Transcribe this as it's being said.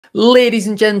Ladies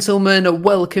and gentlemen,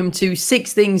 welcome to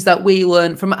 6 Things That We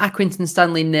Learned from Accrington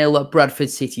Stanley 0, Bradford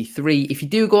City 3. If you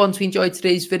do go on to enjoy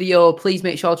today's video, please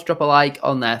make sure to drop a like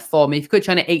on there for me. If you could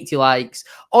try to 80 likes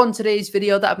on today's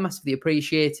video, that would be massively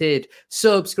appreciated.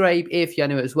 Subscribe if you're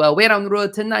new as well. We're on the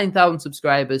road to 9,000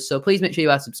 subscribers, so please make sure you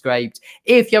are subscribed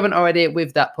if you haven't already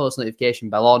with that post notification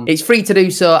bell on. It's free to do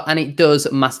so and it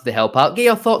does massively help out. Get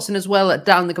your thoughts in as well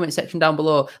down in the comment section down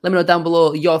below. Let me know down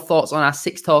below your thoughts on our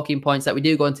 6 talking points that we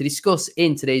do go into discuss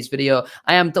in today's video.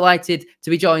 I am delighted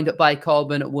to be joined by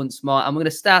Korban once more. I'm going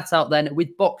to start out then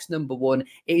with box number 1.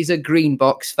 It is a green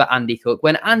box for Andy Cook.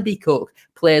 When Andy Cook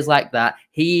plays like that,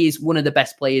 he is one of the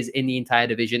best players in the entire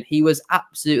division. He was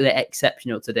absolutely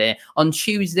exceptional today. On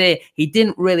Tuesday, he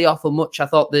didn't really offer much. I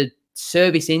thought the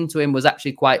service into him was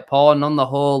actually quite poor, and on the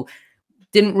whole,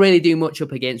 didn't really do much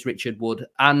up against Richard Wood.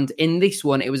 And in this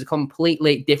one, it was a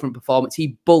completely different performance.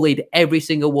 He bullied every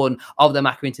single one of the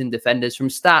Accrington defenders from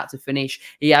start to finish.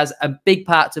 He has a big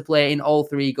part to play in all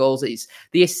 3 goals. It's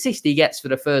the assist he gets for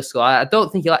the first goal. I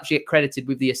don't think he'll actually get credited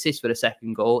with the assist for the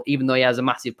second goal, even though he has a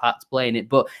massive part to play in it.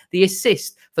 But the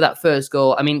assist for that first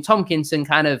goal, I mean, Tomkinson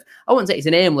kind of, I wouldn't say it's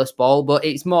an aimless ball, but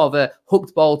it's more of a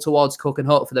hooked ball towards Cook and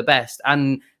hope for the best.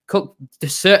 And Cook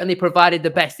certainly provided the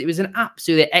best. It was an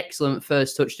absolutely excellent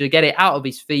first touch to get it out of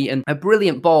his feet, and a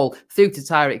brilliant ball through to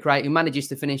Tyreek Wright, who manages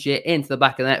to finish it into the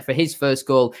back of the net for his first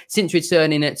goal since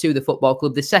returning it to the football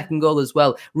club. The second goal as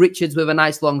well, Richards with a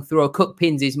nice long throw. Cook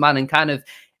pins his man and kind of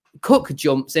Cook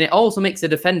jumps, and it also makes the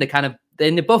defender kind of, they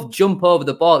both jump over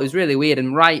the ball. It was really weird,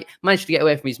 and Wright managed to get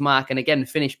away from his mark and again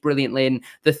finished brilliantly. And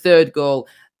the third goal,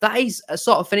 that is a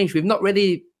sort of finish we've not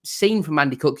really seen from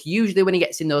Andy Cook. Usually when he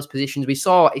gets in those positions, we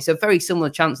saw it's a very similar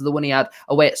chance to the one he had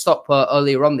away at Stockport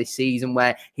earlier on this season,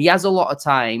 where he has a lot of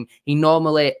time. He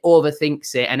normally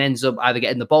overthinks it and ends up either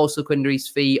getting the ball stuck under his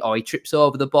feet or he trips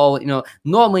over the ball. You know,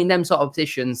 normally in them sort of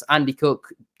positions, Andy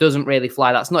Cook doesn't really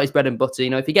fly. That's not his bread and butter. You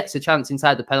know, if he gets a chance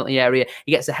inside the penalty area,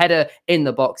 he gets a header in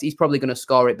the box, he's probably going to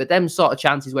score it. But them sort of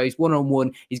chances where he's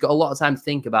one-on-one, he's got a lot of time to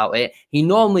think about it, he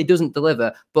normally doesn't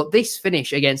deliver. But this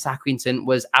finish against Accrington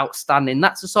was outstanding.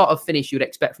 That's the sort of finish you would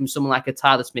expect from someone like a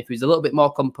Tyler Smith, who's a little bit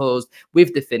more composed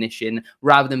with the finishing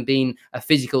rather than being a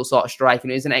physical sort of striker.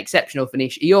 And it was an exceptional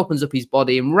finish. He opens up his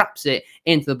body and wraps it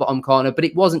into the bottom corner. But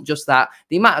it wasn't just that.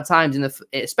 The amount of times,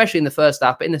 especially in the first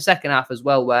half, but in the second half as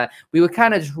well, where we were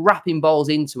kind of just wrapping balls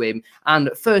into him, and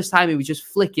first time he was just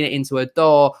flicking it into a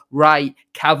door, Wright,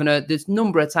 Kavanagh. There's a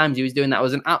number of times he was doing that. It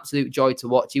was an absolute joy to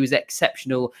watch. He was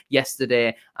exceptional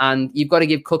yesterday, and you've got to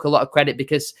give Cook a lot of credit,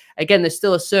 because again, there's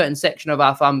still a certain section of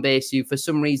our fan base who for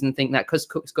some reason think that because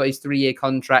Cook's got his 3-year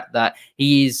contract that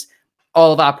he's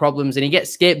all of our problems, and he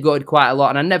gets scapegoated quite a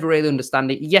lot, and I never really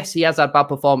understand it. Yes, he has had bad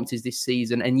performances this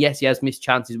season, and yes, he has missed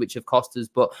chances which have cost us,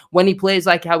 but when he plays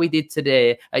like how he did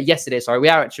today, yesterday, sorry, we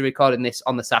are actually recording this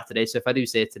on the Saturday, so if I do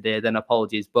say today, then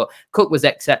apologies, but Cook was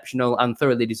exceptional and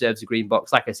thoroughly deserves a green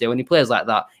box. Like I say, when he plays like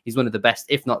that, he's one of the best,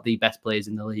 if not the best players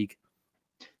in the league.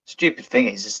 Stupid thing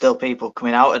is, there's still people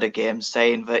coming out of the game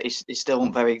saying that he still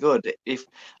wasn't very good. If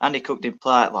Andy Cook didn't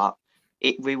play like that,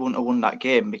 we wouldn't have won that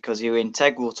game, because he was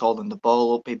integral to holding the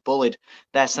ball up. He bullied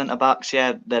their centre-backs.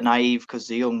 Yeah, they're naive because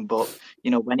they're young, but,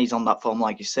 you know, when he's on that form,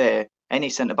 like you say, any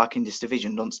centre-back in this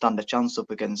division don't stand a chance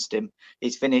up against him.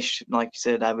 He's finished, like you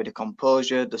said, there with the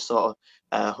composure, the sort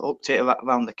of hooked it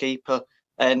around the keeper,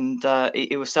 and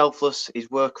he was selfless,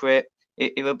 his work rate.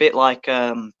 It was a bit like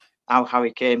how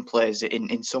Harry Kane plays it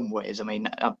in some ways. I mean,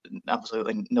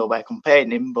 absolutely nowhere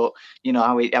comparing him, but, you know,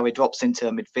 how he drops into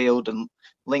midfield and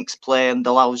links play and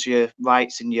allows your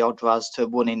rights and your Odras to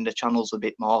run in the channels a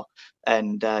bit more.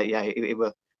 And yeah, it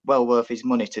were well worth his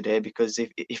money today, because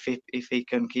if he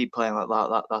can keep playing like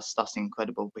that, that's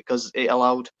incredible, because it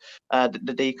allowed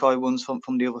the decoy ones from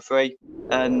the other 3,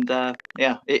 and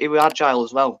yeah, it was agile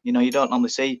as well. You know, you don't normally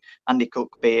see Andy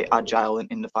Cook be agile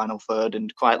in the final third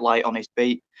and quite light on his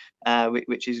feet,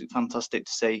 which is fantastic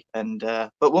to see. And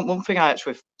but one thing I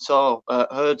actually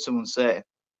heard someone say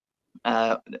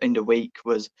in the week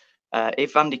was,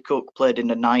 if Andy Cook played in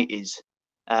the 90s,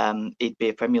 he'd be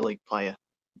a Premier League player.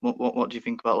 What do you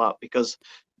think about that? Because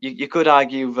you could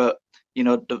argue that, you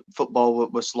know, the football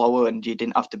was slower and you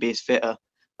didn't have to be as fitter,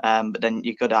 but then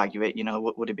you could argue it, you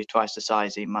know, would it be twice the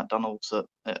size in McDonald's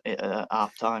at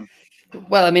half time?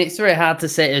 Well, I mean, it's very hard to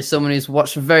say as someone who's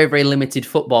watched very, very limited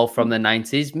football from the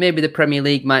 90s. Maybe the Premier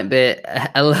League might be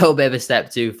a little bit of a step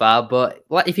too far, but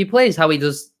if he plays how he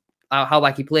does, how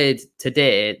like he played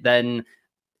today, then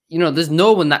you know, there's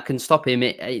no one that can stop him.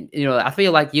 You know, I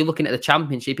feel like you're looking at the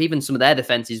Championship, even some of their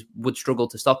defenses would struggle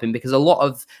to stop him because a lot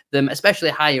of them, especially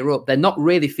higher up, they're not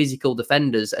really physical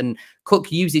defenders. And Cook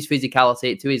uses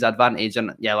physicality to his advantage.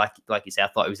 And yeah, like you say, I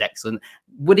thought he was excellent.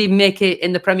 Would he make it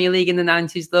in the Premier League in the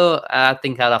 90s, though? I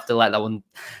think I'd have to let that one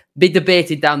be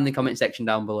debated down in the comment section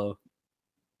down below.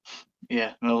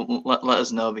 Yeah, well, let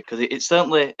us know, because it's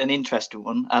certainly an interesting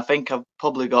one. I think I've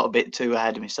probably got a bit too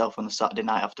ahead of myself on a Saturday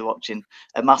night after watching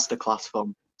a masterclass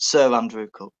from Sir Andrew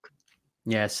Cook.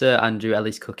 Yeah, Sir Andrew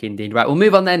Ellis Cook indeed. Right, we'll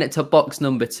move on then to box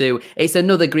number 2. It's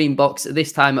another green box,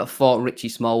 this time for Richie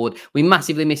Smallwood. We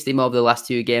massively missed him over the last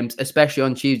 2 games, especially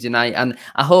on Tuesday night. And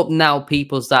I hope now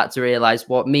people start to realise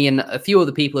what me and a few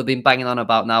other people have been banging on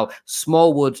about now.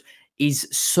 Smallwood is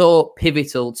so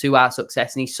pivotal to our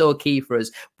success and he's so key for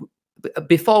us.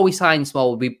 Before we signed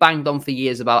Smallwood, we banged on for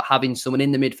years about having someone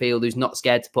in the midfield who's not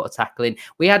scared to put a tackle in.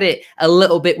 We had it a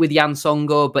little bit with Jan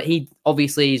Songo, but he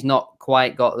obviously is not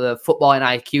quite got the footballing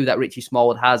IQ that Richie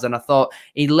Smallwood has. And I thought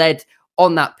he led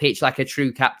on that pitch like a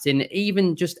true captain,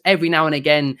 even just every now and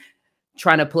again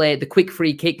trying to play the quick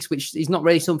free kicks, which is not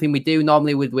really something we do.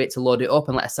 Normally we'd wait to load it up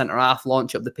and let a centre-half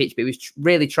launch up the pitch, but he was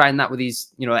really trying that with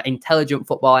his, you know, intelligent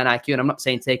footballing IQ. And I'm not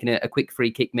saying taking a quick free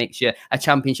kick makes you a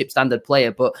Championship standard player,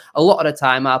 but a lot of the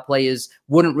time our players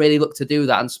wouldn't really look to do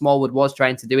that, and Smallwood was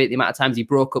trying to do it. The amount of times he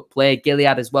broke up play,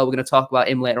 Gilead as well. We're going to talk about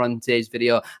him later on in today's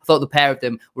video. I thought the pair of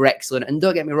them were excellent, and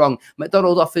don't get me wrong,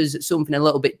 McDonald offers something a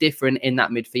little bit different in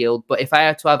that midfield, but if I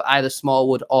had to have either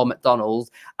Smallwood or McDonald,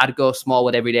 I'd go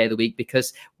Smallwood every day of the week,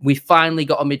 because we finally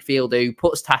got a midfielder who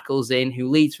puts tackles in, who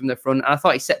leads from the front. And I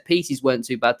thought his set pieces weren't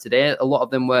too bad today. A lot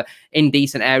of them were in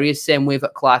decent areas. Same with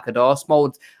Clark Adore.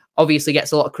 Smallwood obviously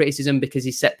gets a lot of criticism because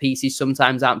his set pieces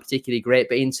sometimes aren't particularly great.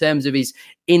 But in terms of his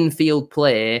infield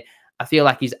play, I feel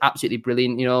like he's absolutely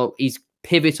brilliant. You know, he's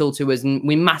pivotal to us, and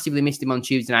we massively missed him on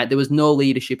Tuesday night. There was no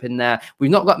leadership in there. We've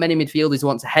not got many midfielders who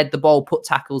want to head the ball, put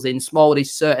tackles in. Smallwood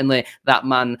is certainly that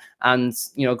man, and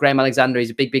you know, Graham Alexander is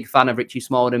a big fan of Richie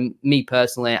Smallwood, and me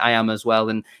personally, I am as well.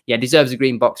 And yeah, deserves a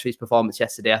green box for his performance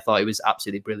yesterday. I thought he was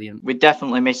absolutely brilliant. We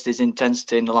definitely missed his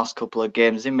intensity in the last couple of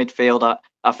games in midfield.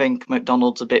 I think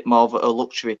McDonald's a bit more of a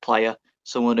luxury player,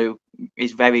 someone who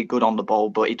is very good on the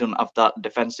ball, but he doesn't have that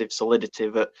defensive solidity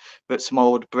that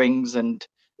Smallwood brings, and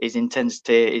his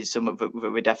intensity is something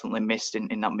that we definitely missed in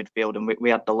that midfield. And we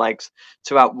had the legs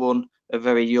to outrun a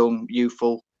very young,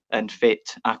 youthful and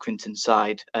fit Accrington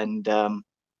side. And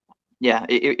yeah,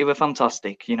 it was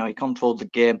fantastic. You know, he controlled the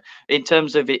game. In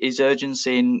terms of his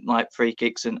urgency in like free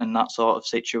kicks and that sort of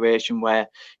situation where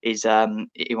he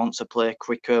wants to play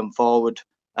quicker and forward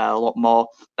a lot more,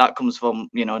 that comes from,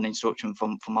 you know, an instruction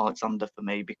from Alexander for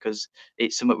me, because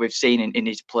it's something we've seen in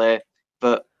his play.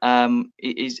 But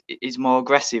he's more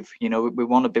aggressive. You know, we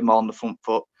want to be more on the front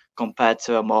foot compared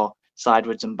to a more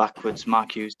sideways and backwards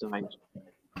Mark Hughes side.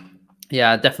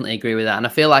 Yeah, I definitely agree with that. And I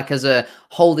feel like as a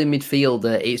holding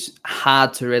midfielder, it's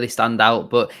hard to really stand out,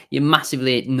 but you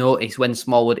massively notice when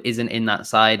Smallwood isn't in that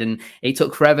side. And it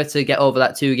took forever to get over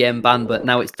that 2-game ban, but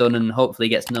now it's done, and hopefully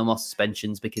gets no more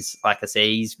suspensions, because like I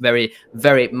say, he's very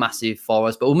massive for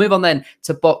us. But we'll move on then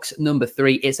to box number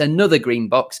 3. It's another green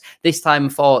box, this time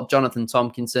for Jonathan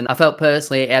Tompkinson. I felt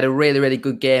personally he had a really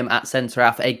good game at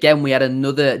centre-half. Again, we had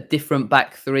another different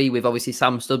back 3 with obviously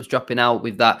Sam Stubbs dropping out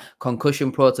with that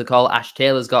concussion protocol. Ash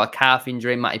Taylor's got a calf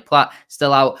injury. Matty Platt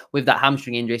still out with that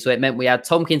hamstring injury. So it meant we had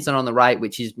Tompkinson on the right,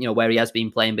 which is, you know, where he has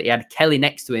been playing, but he had Kelly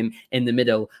next to him in the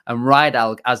middle and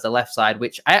Rydalg as the left side,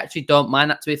 which I actually don't mind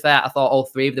that, to be fair. I thought all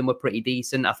 3 of them were pretty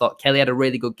decent. I thought Kelly had a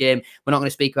really good game. We're not going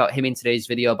to speak about him in today's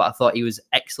video, but I thought he was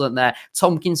excellent there.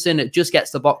 Tompkinson just gets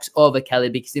the box over Kelly,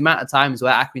 because the amount of times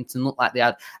where Accrington looked like they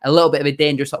had a little bit of a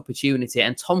dangerous opportunity,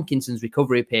 and Tompkinson's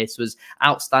recovery pace was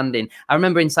outstanding. I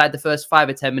remember inside the first 5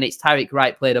 or 10 minutes, Tyreek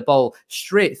Wright played a ball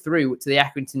straight through to the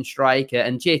Accrington striker,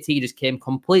 and JT just came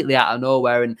completely out of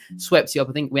nowhere and swept it up.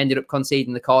 I think we ended up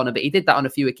conceding the corner, but he did that on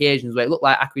a few occasions where it looked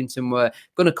like Accrington were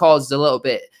going to cause a little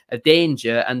bit of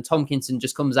danger, and Tompkinson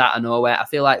just comes out of nowhere. I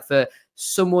feel like for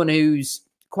someone who's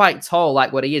quite tall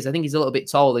like what he is, I think he's a little bit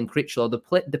taller than Critchlow,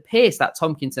 the pace that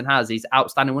Tompkinson has is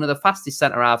outstanding. One of the fastest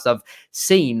centre-halves I've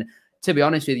seen, to be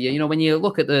honest with you. You know, when you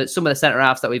look at some of the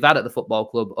centre-halves that we've had at the football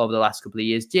club over the last couple of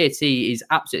years, JT is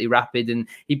absolutely rapid, and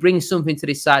he brings something to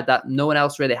this side that no one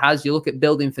else really has. You look at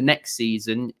building for next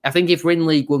season. I think if we're in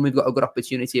League One, we've got a good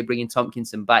opportunity of bringing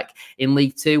Tompkinson back. In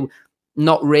League Two,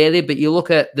 Not really, but you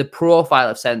look at the profile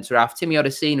of centre-half, Timmy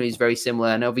Odesina is very similar,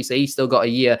 and obviously he's still got a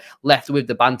year left with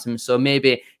the Bantams, so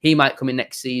maybe he might come in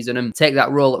next season and take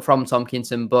that role from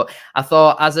Tompkinson. But I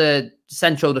thought as a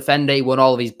central defender, he won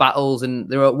all of his battles, and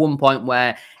there were at one point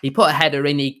where he put a header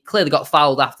in, he clearly got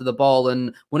fouled after the ball,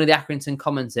 and one of the Accrington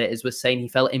commentators was saying he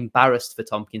felt embarrassed for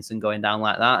Tompkinson going down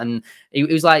like that, and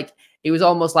it was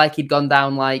almost like he'd gone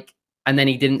down like, and then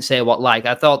he didn't say what like.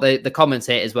 I thought the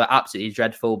commentators were absolutely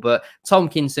dreadful, but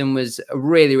Tompkinson was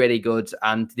really, really good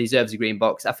and deserves a green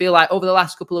box. I feel like over the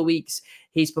last couple of weeks,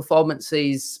 his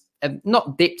performances have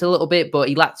not dipped a little bit, but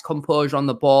he lacked composure on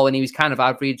the ball and he was kind of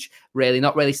average, really,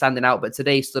 not really standing out. But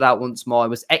today he stood out once more. He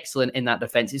was excellent in that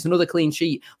defence. It's another clean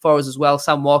sheet for us as well.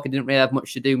 Sam Walker didn't really have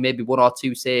much to do, maybe 1 or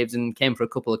 2 saves and came for a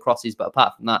couple of crosses. But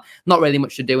apart from that, not really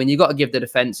much to do. And you've got to give the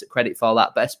defence credit for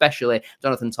that. But especially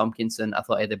Jonathan Tompkinson, I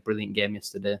thought he had a brilliant game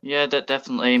yesterday. Yeah, that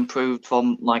definitely improved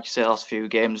from, like you say, last few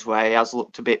games where he has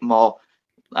looked a bit more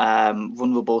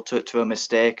vulnerable to a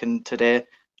mistake. And today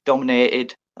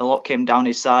dominated. A lot came down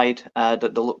his side that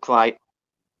they look quite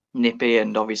nippy,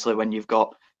 and obviously when you've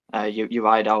got your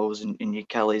Idowls and your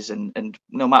Kellys, and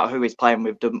no matter who he's playing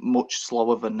with, they're much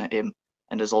slower than him,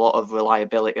 and there's a lot of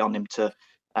reliability on him to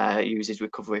use his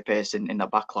recovery pace in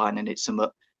that back line. And it's something,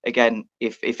 again,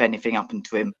 if anything happened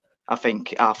to him, I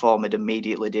think our form would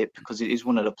immediately dip, because he's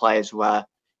one of the players where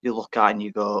you look at and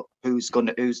you go, who's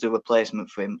the replacement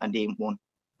for him? And he ain't one.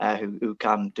 Who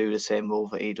can do the same role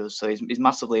that he does. So he's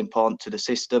massively important to the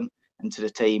system and to the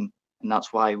team, and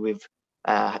that's why we've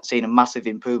seen a massive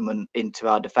improvement into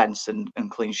our defence and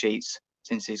clean sheets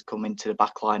since he's come into the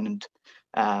back line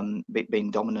and being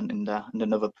dominant and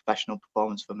another professional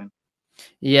performance from him.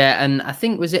 Yeah, and I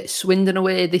think, was it Swindon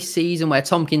away this season where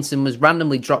Tompkinson was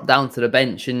randomly dropped down to the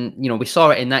bench, and we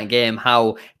saw it in that game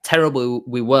how terrible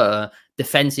we were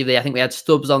defensively. I think we had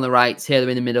Stubbs on the right, Taylor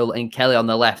in the middle, and Kelly on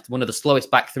the left. One of the slowest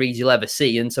back threes you'll ever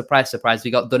see. And surprise, surprise,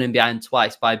 we got done in behind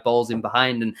twice by balls in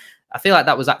behind. And I feel like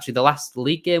that was actually the last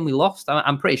league game we lost.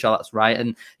 I'm pretty sure that's right.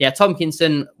 And yeah,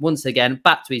 Tompkinson, once again,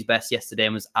 back to his best yesterday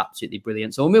and was absolutely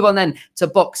brilliant. So we'll move on then to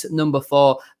box number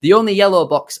 4, the only yellow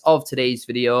box of today's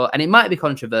video. And it might be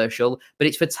controversial, but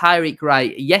it's for Tyreek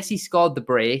Wright. Yes, he scored the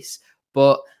brace,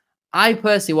 but I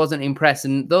personally wasn't impressed.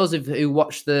 And those of you who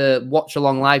watched the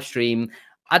watch-along live stream,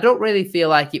 I don't really feel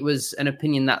like it was an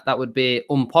opinion that would be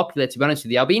unpopular, to be honest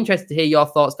with you. I'll be interested to hear your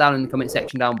thoughts down in the comment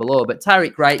section down below. But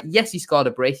Tyreek Wright, yes, he scored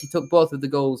a brace. He took both of the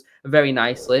goals very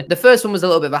nicely. The first one was a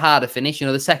little bit of a harder finish.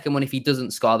 The second one, if he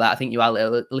doesn't score that, I think you are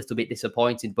a little bit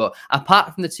disappointed. But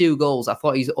apart from the 2 goals, I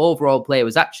thought his overall play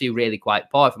was actually really quite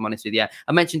poor, if I'm honest with you.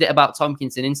 I mentioned it about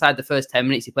Tompkinson. Inside the first 10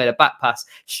 minutes, he played a back pass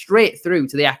straight through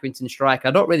to the Accrington striker.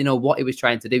 I don't really know what he was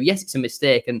trying to do. Yes, it's a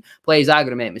mistake, and players are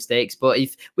going to make mistakes. But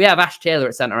if we have Ash Taylor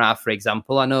at centre-half, for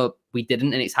example, I know we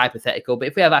didn't, and it's hypothetical, but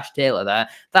if we have Ash Taylor there,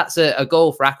 that's a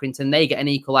goal for Accrington. They get an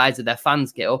equaliser, their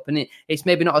fans get up, and it's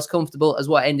maybe not as comfortable as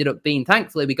what it ended up being.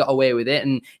 Thankfully, we got away with it,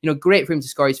 and great for him to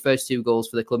score his first 2 goals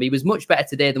for the club. He was much better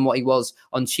today than what he was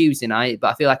on Tuesday night, but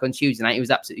I feel like on Tuesday night, he was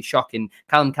absolutely shocking.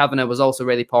 Callum Kavanagh was also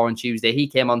really poor on Tuesday. He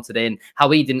came on today, and how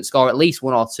he didn't score at least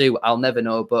 1 or 2, I'll never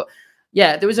know, but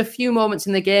yeah, there was a few moments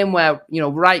in the game where,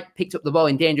 Wright picked up the ball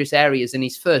in dangerous areas and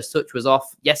his first touch was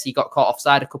off. Yes, he got caught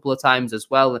offside a couple of times as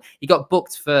well. He got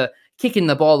booked for kicking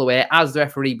the ball away as the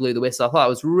referee blew the whistle. I thought it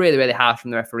was really, really harsh from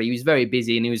the referee. He was very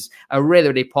busy and he was a really,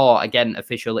 really poor, again,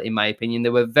 official, in my opinion.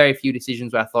 There were very few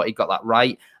decisions where I thought he got that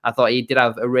right. I thought he did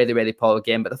have a really, really poor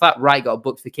game. But the fact Wright got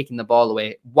booked for kicking the ball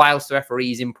away whilst the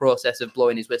referee is in process of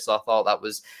blowing his whistle, I thought that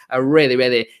was a really,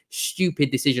 really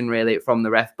stupid decision, really, from the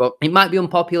ref. But it might be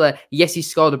unpopular. Yes, he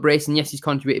scored a brace, and yes, he's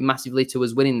contributed massively to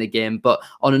us winning the game. But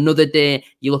on another day,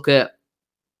 you look at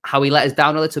how he let us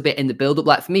down a little bit in the build-up.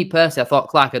 Like, for me personally, I thought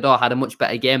Clark Adore had a much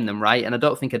better game than Wright, and I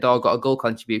don't think Adore got a goal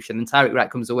contribution. And Tyreek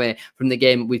Wright comes away from the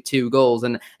game with 2 goals,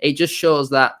 and it just shows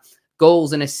that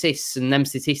goals and assists and them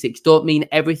statistics don't mean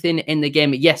everything in the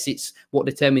game. Yes, it's what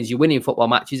determines you winning football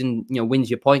matches and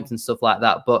wins your points and stuff like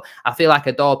that. But I feel like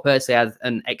Adore personally had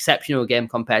an exceptional game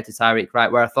compared to Tyreek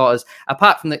Wright, where I thought,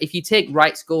 apart from if you take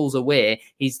Wright's goals away,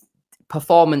 his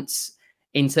performance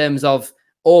in terms of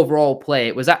overall play,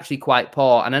 it was actually quite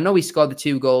poor. And I know he scored the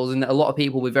 2 goals and a lot of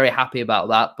people were very happy about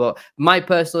that, but my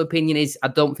personal opinion is I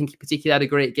don't think he particularly had a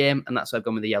great game, and that's why I've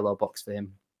gone with the yellow box for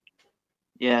him.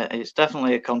 Yeah, it's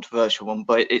definitely a controversial one,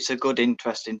 but it's a good,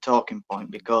 interesting talking point,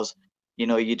 because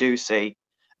you do see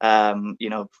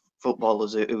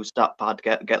footballers who stat pad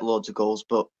get loads of goals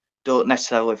but don't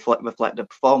necessarily reflect the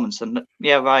performance. And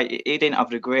yeah, right, he didn't have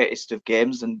the greatest of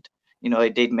games, and he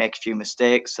did make a few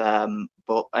mistakes,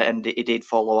 but he did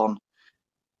follow on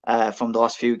from the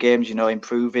last few games,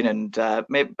 improving. And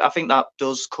maybe, I think that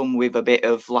does come with a bit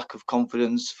of lack of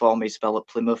confidence from his spell at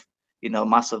Plymouth,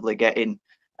 massively getting,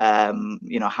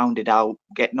 hounded out,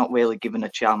 not really given a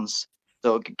chance.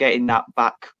 So getting that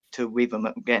back to rhythm,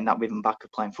 getting that rhythm back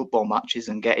of playing football matches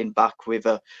and getting back with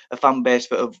a fan base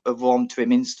that have warmed to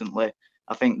him instantly.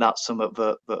 I think that's something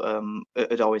that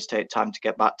it'd always take time to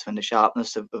get back to, and the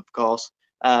sharpness, of course.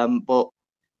 But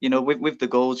with the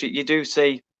goals, you do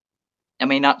see. I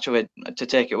mean, actually, to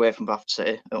take it away from Bradford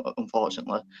City,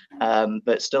 unfortunately,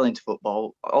 but still into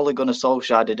football, Ole Gunnar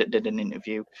Solskjaer did an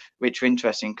interview, which were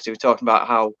interesting because he was talking about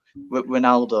how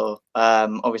Ronaldo,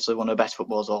 obviously one of the best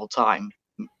footballers of all time,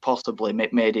 possibly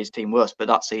made his team worse, but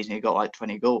that season he got like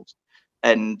 20 goals,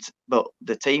 but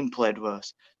the team played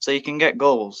worse. So you can get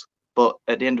goals, but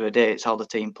at the end of the day, it's how the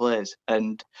team plays.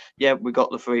 And yeah, we got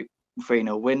the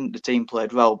 3-0 win. The team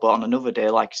played well, but on another day,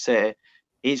 like you say,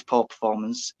 his poor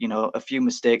performance, a few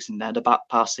mistakes in there. The back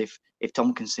pass, if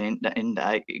Tompkinson in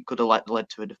there, it could have led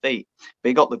to a defeat. But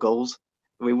he got the goals.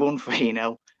 We won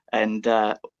 3-0,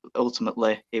 and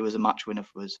ultimately he was a match winner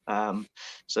for us.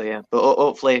 So yeah, but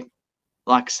hopefully,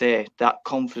 like I say, that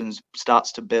confidence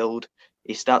starts to build.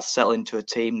 He starts settling to a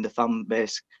team. The fan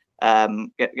base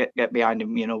get behind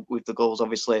him. With the goals,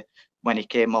 obviously, when he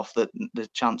came off, the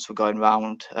chants were going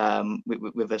round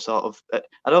with a sort of.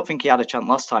 I don't think he had a chant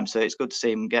last time, so it's good to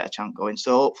see him get a chant going.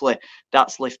 So hopefully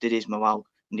that's lifted his morale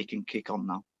and he can kick on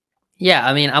now. Yeah,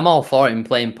 I mean, I'm all for him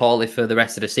playing poorly for the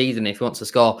rest of the season if he wants to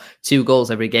score 2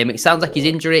 goals every game. It sounds like his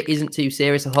injury isn't too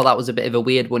serious. I thought that was a bit of a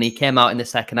weird one. He came out in the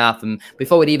second half, and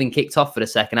before we'd even kicked off for the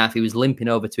second half, he was limping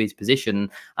over to his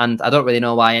position. And I don't really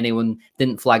know why anyone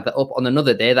didn't flag that up on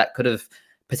another day. That could have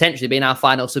potentially been our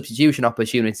final substitution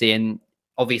opportunity. And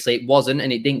obviously it wasn't,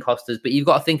 and it didn't cost us. But you've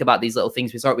got to think about these little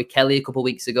things. We saw it with Kelly a couple of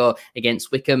weeks ago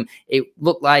against Wickham. It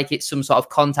looked like it's some sort of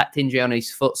contact injury on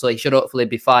his foot, so he should hopefully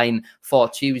be fine for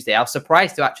Tuesday. I was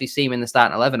surprised to actually see him in the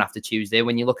starting 11 after Tuesday.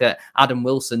 When you look at Adam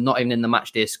Wilson, not even in the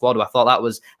matchday squad, I thought that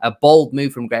was a bold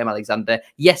move from Graham Alexander.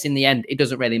 Yes, in the end, it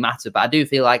doesn't really matter, but I do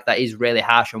feel like that is really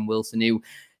harsh on Wilson, who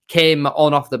came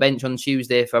on off the bench on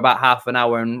Tuesday for about half an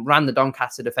hour and ran the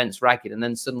Doncaster defence ragged, and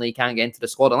then suddenly he can't get into the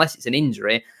squad unless it's an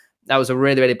injury. That was a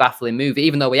really, really baffling move.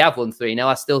 Even though we have won 3-0,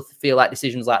 I still feel like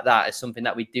decisions like that is something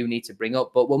that we do need to bring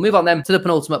up. But we'll move on then to the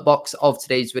penultimate box of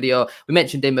today's video. We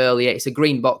mentioned him earlier. It's a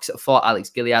green box for Alex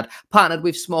Gilliead, partnered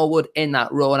with Smallwood in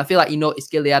that row. And I feel like you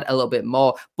noticed Gilliead a little bit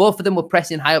more. Both of them were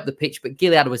pressing high up the pitch, but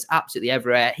Gilliead was absolutely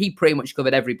everywhere. He pretty much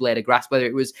covered every blade of grass, whether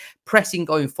it was pressing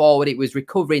going forward, it was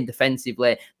recovering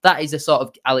defensively. That is the sort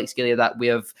of Alex Gilliead that we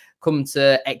have come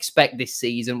to expect this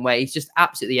season, where he's just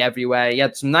absolutely everywhere. He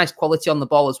had some nice quality on the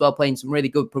ball as well, playing some really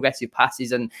good progressive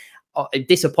passes, and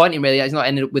disappointing really he's not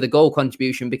ended up with a goal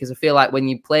contribution, because I feel like when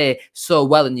you play so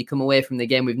well and you come away from the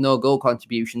game with no goal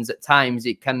contributions, at times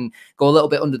it can go a little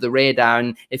bit under the radar.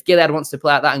 And if Gilliead wants to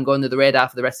play like that and go under the radar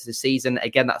for the rest of the season,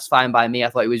 again, that's fine by me. I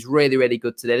thought he was really, really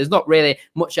good today. There's not really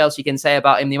much else you can say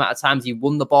about him. The amount of times he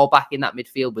won the ball back in that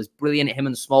midfield was brilliant. Him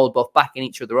and Small both backing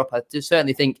each other up. I do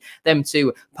certainly think them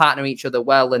two partner each other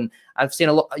well, and I've seen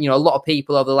a lot of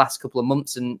people over the last couple of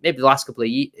months and maybe the last couple of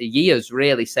years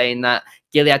really saying that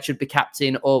Gilliead should be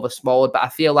captain over Smallwood. But I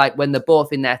feel like when they're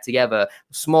both in there together,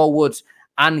 Smallwood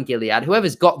and Gilliead,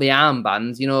 whoever's got the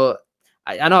armband,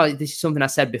 I know this is something I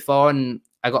said before and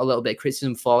I got a little bit of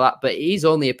criticism for that, but he's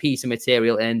only a piece of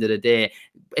material at the end of the day.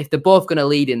 If they're both going to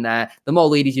lead in there, the more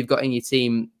leaders you've got in your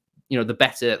team, the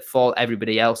better for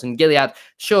everybody else. And Gilliead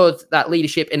showed that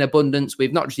leadership in abundance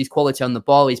with not just his quality on the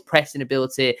ball, his pressing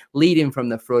ability, leading from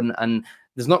the front. And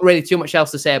there's not really too much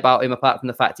else to say about him apart from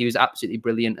the fact he was absolutely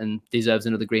brilliant and deserves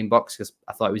another green box, because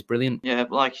I thought he was brilliant. Yeah,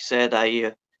 like you said,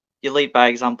 you lead by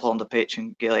example on the pitch,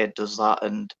 and Gilliead does that.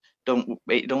 And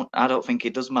I don't think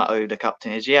it does matter who the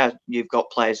captain is. Yeah, you've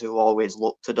got players who always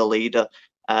look to the leader,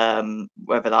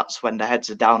 whether that's when the heads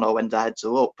are down or when the heads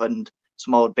are up. And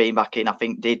Smallwood being back in, I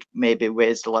think, did maybe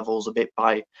raise the levels a bit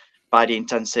by the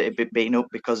intensity being up,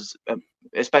 because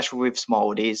especially with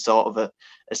Smallwood, he's sort of a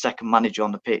second manager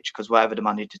on the pitch, because whatever the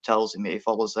manager tells him, he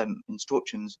follows them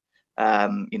instructions.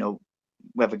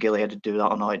 Whether Gilliead would do that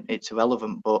or not, it's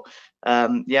irrelevant. But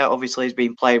yeah, obviously he's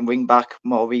been playing wing back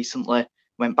more recently,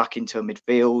 went back into a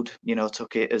midfield,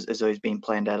 took it as though he's been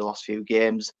playing there the last few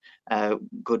games.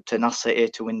 Good tenacity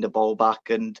to win the ball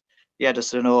back, and yeah,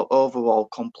 just an overall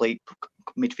complete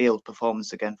midfield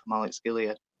performance again from Alex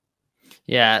Gilliead.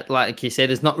 Yeah, like you said,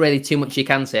 there's not really too much you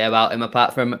can say about him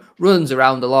apart from runs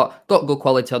around a lot, got good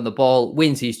quality on the ball,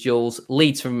 wins his duels,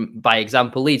 leads from by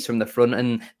example, leads from the front,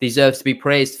 and deserves to be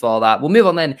praised for that. We'll move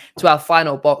on then to our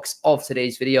final box of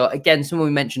today's video. Again, someone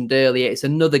we mentioned earlier, it's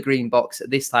another green box,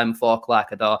 this time for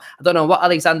Clarkador. I don't know what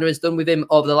Alexander has done with him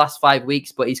over the last 5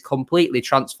 weeks, but he's completely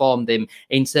transformed him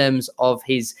in terms of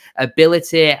his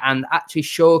ability and actually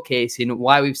showcasing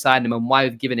why we've signed him and why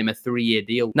we've given him a 3-year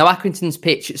deal. Now, Accrington's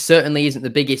pitch certainly isn't the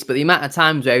biggest, but the amount of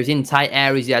times where he was in tight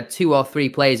areas, he had 2 or 3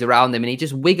 players around him and he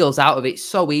just wiggles out of it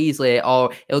so easily,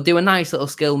 or he'll do a nice little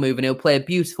skill move and he'll play a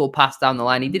beautiful pass down the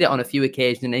line. He did it on a few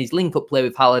occasions, and his link-up play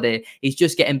with Halliday, he's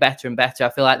just getting better and better. I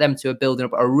feel like them two are building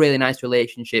up a really nice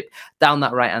relationship down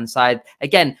that right-hand side.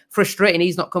 Again, frustrating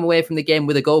he's not come away from the game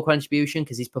with a goal contribution,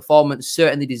 because his performance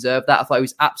certainly deserved that. I thought he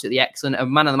was absolutely excellent, a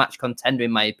man of the match contender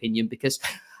in my opinion, because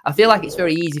I feel like it's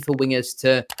very easy for wingers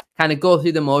to kind of go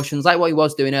through the motions like what he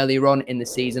was doing earlier on in the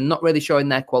season, not really showing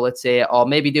their quality, or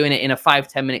maybe doing it in a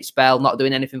 5-10 minute spell, not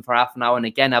doing anything for half an hour, and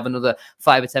again have another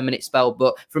 5 or 10 minute spell.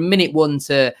 But from minute 1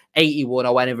 to 81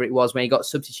 or whenever it was when he got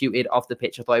substituted off the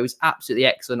pitch, I thought he was absolutely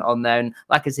excellent on there. And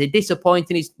like I said,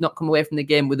 disappointing he's not come away from the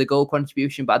game with a goal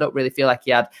contribution, but I don't really feel like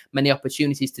he had many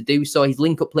opportunities to do so. His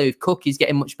link-up play with Cook is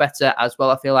getting much better as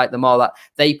well. I feel like the more that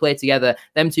they play together,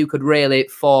 them two could really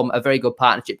form a very good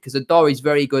partnership, because Adore is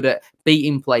very good at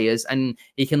beating players and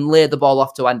he can lay the ball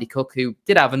off to Andy Cook, who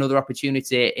did have another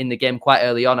opportunity in the game quite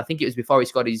early on. I think it was before he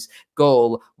scored his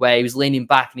goal, where he was leaning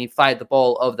back and he fired the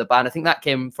ball over the bar. I think that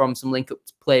came from some link-up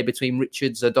play between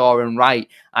Richards, Adore and Wright,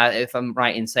 if I'm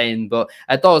right in saying. But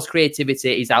Adore's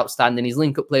creativity is outstanding. His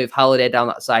link-up play with Halliday down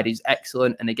that side is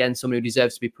excellent, and again, someone who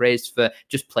deserves to be praised for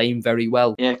just playing very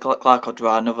well. Yeah,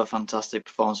 Clarkador, another fantastic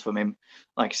performance from him.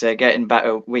 Like I say, getting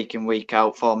better week in, week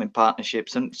out, forming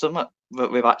partnerships, and something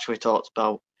that we've actually talked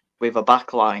about with a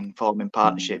back line forming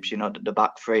partnerships. You know, the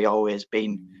back three always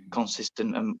been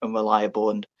consistent and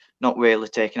reliable and not really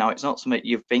taken out. It's not something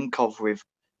you think of with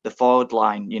the forward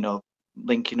line, you know,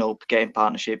 linking up, getting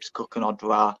partnerships, Cook and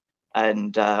Odra.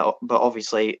 And but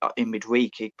obviously in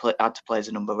midweek he had to play as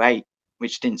a number 8,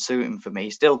 which didn't suit him for me. He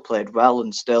still played well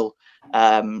and still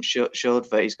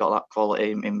showed that he's got that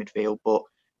quality in midfield. But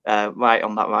right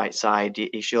on that right side,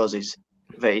 he shows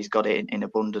that he's got it in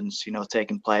abundance. You know,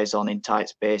 taking players on in tight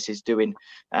spaces, doing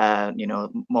you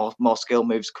know, more skill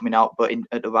moves coming out, but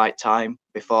at the right time.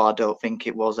 Before, I don't think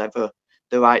it was ever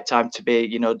the right time to be,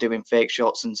 you know, doing fake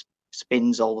shots and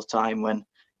spins all the time when,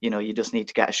 you know, you just need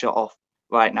to get a shot off.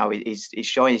 Right now, he's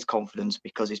showing his confidence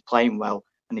because he's playing well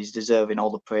and he's deserving all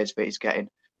the praise that he's getting.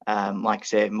 Like I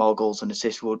say, more goals and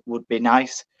assists would be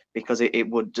nice, because it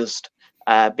would just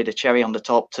be the cherry on the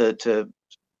top to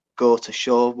go to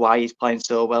show why he's playing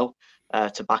so well,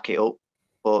 to back it up.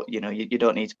 But you know, you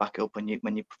don't need to back it up when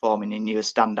you're performing, and you're a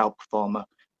standout performer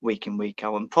week in, week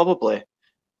out. And probably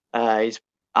he's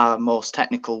our most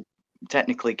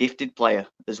technically gifted player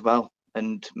as well.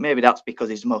 And maybe that's because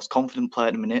he's the most confident player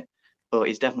at the minute, but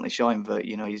he's definitely showing that,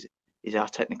 you know, he's our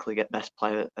technically best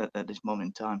player at this moment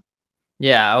in time.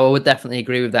 Yeah, I would definitely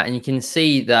agree with that. And you can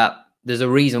see that there's a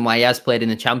reason why he has played in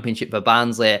the Championship for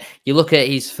Barnsley. You look at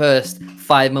his first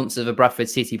 5 months of a Bradford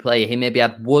City player, he maybe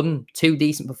had 1-2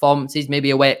 decent performances,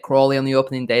 maybe away at Crawley on the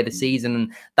opening day of the season,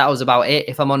 and that was about it,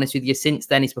 if I'm honest with you. Since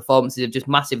then, his performances have just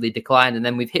massively declined, and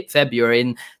then we've hit February,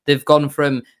 and they've gone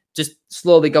from just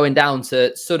slowly going down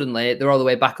to suddenly they're all the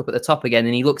way back up at the top again,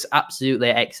 and he looks absolutely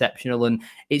exceptional. And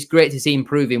it's great to see him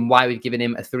proving why we've given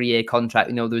him a 3-year contract.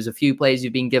 You know, there's a few players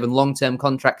who've been given long-term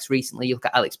contracts recently. You look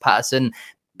at Alex Patterson,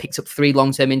 picked up 3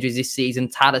 long-term injuries this season.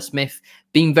 Tyler Smith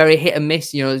being very hit and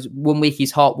miss. You know, 1 week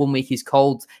he's hot, 1 week he's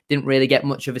cold. Didn't really get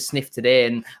much of a sniff today.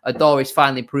 And Adore is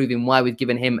finally proving why we've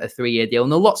given him a 3-year deal.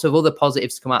 And there are lots of other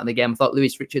positives to come out of the game. I thought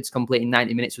Lewis Richards completing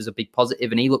 90 minutes was a big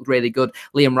positive, and he looked really good.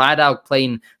 Liam Rideout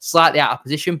playing slightly out of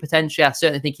position potentially. I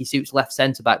certainly think he suits left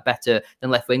centre-back better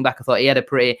than left wing-back. I thought he had a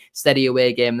pretty steady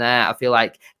away game there. I feel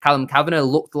like Callum Kavanagh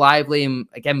looked lively and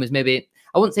again was maybe,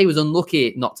 I wouldn't say he was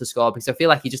unlucky not to score, because I feel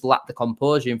like he just lacked the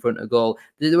composure in front of goal.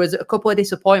 There was a couple of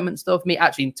disappointments though for me.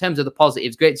 Actually, in terms of the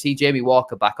positives, great to see Jamie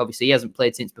Walker back. Obviously, he hasn't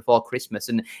played since before Christmas,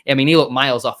 and I mean, he looked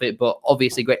miles off it, but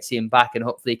obviously great to see him back, and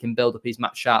hopefully he can build up his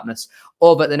match sharpness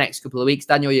over the next couple of weeks.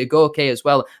 Daniel Yagoke as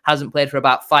well hasn't played for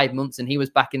about 5 months, and he was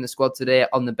back in the squad today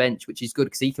on the bench, which is good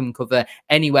because he can cover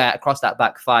anywhere across that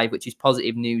back 5, which is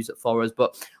positive news for us.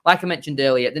 But like I mentioned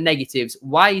earlier, the negatives,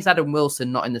 why is Adam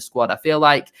Wilson not in the squad? I feel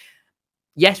like,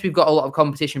 yes, we've got a lot of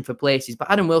competition for places,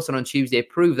 but Adam Wilson on Tuesday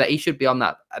proved that he should be on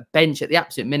that bench at the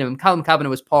absolute minimum. Callum Kavanagh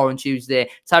was poor on Tuesday.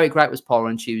 Tyreek Wright was poor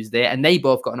on Tuesday, and they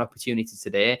both got an opportunity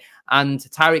today. And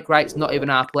Tyreek Wright's not even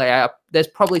our player. There's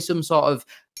probably some sort of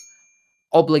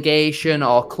obligation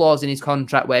or clause in his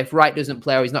contract where if Wright doesn't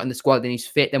play or he's not in the squad and he's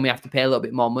fit, then we have to pay a little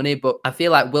bit more money. But I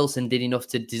feel like Wilson did enough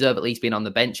to deserve at least being on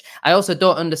the bench. I also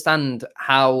don't understand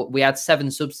how we had 7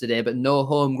 subs today, but no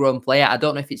homegrown player. I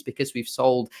don't know if it's because we've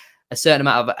sold a certain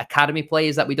amount of academy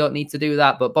players that we don't need to do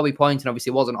that. But Bobby Poynton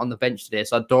obviously wasn't on the bench today,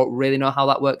 so I don't really know how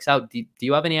that works out. Do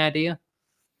you have any idea?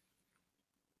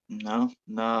 No,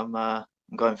 I'm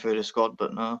going through the squad,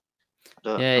 but no,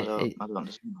 I don't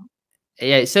understand that.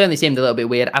 Yeah, it certainly seemed a little bit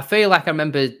weird. I feel like I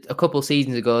remember a couple of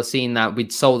seasons ago seeing that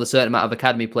we'd sold a certain amount of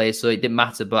academy players, so it didn't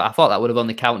matter. But I thought that would have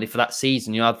only counted for that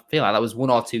season. You know, I feel like that was 1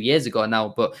 or 2 years ago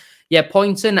now. But yeah,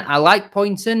 Poynton, I like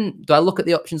Poynton. Do I look at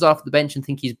the options off the bench and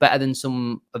think he's better than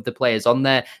some of the players on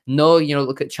there? No, you know,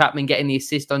 look at Chapman getting the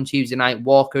assist on Tuesday night.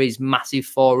 Walker is massive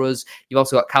for us. You've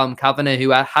also got Callum Kavanagh, who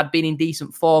had been in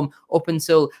decent form up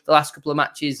until the last couple of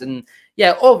matches. And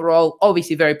yeah, overall,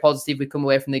 obviously very positive. We come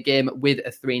away from the game with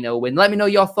a 3-0 win. Let me know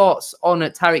your thoughts on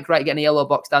Tariq Wright getting a yellow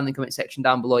box down in the comment section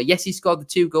down below. Yes, he scored the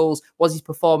 2 goals. Was his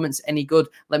performance any good?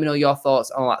 Let me know your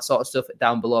thoughts on all that sort of stuff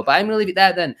down below. But I'm going to leave it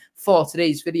there then for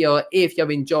today's video. If you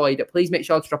have enjoyed, please make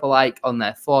sure to drop a like on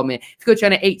there for me. If you could try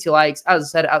to 80 likes, as I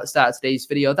said at the start of today's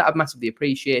video, that would be massively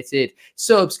appreciated.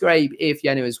 Subscribe if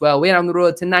you're new as well. We're on the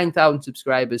road to 9,000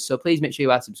 subscribers, so please make sure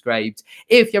you are subscribed.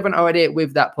 If you haven't already,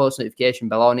 with that post notification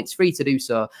bell on, it's free to do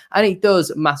so, and it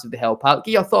does massively help out.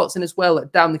 Get your thoughts in as well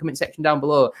down in the comment section down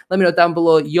below. Let me know down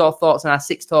below your thoughts on our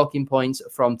 6 talking points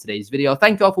from today's video.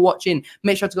 Thank you all for watching.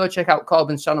 Make sure to go check out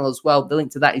Korban's channel as well. The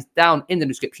link to that is down in the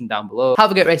description down below.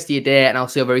 Have a great rest of your day, and I'll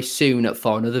see you very soon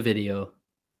for another video.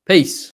 Peace.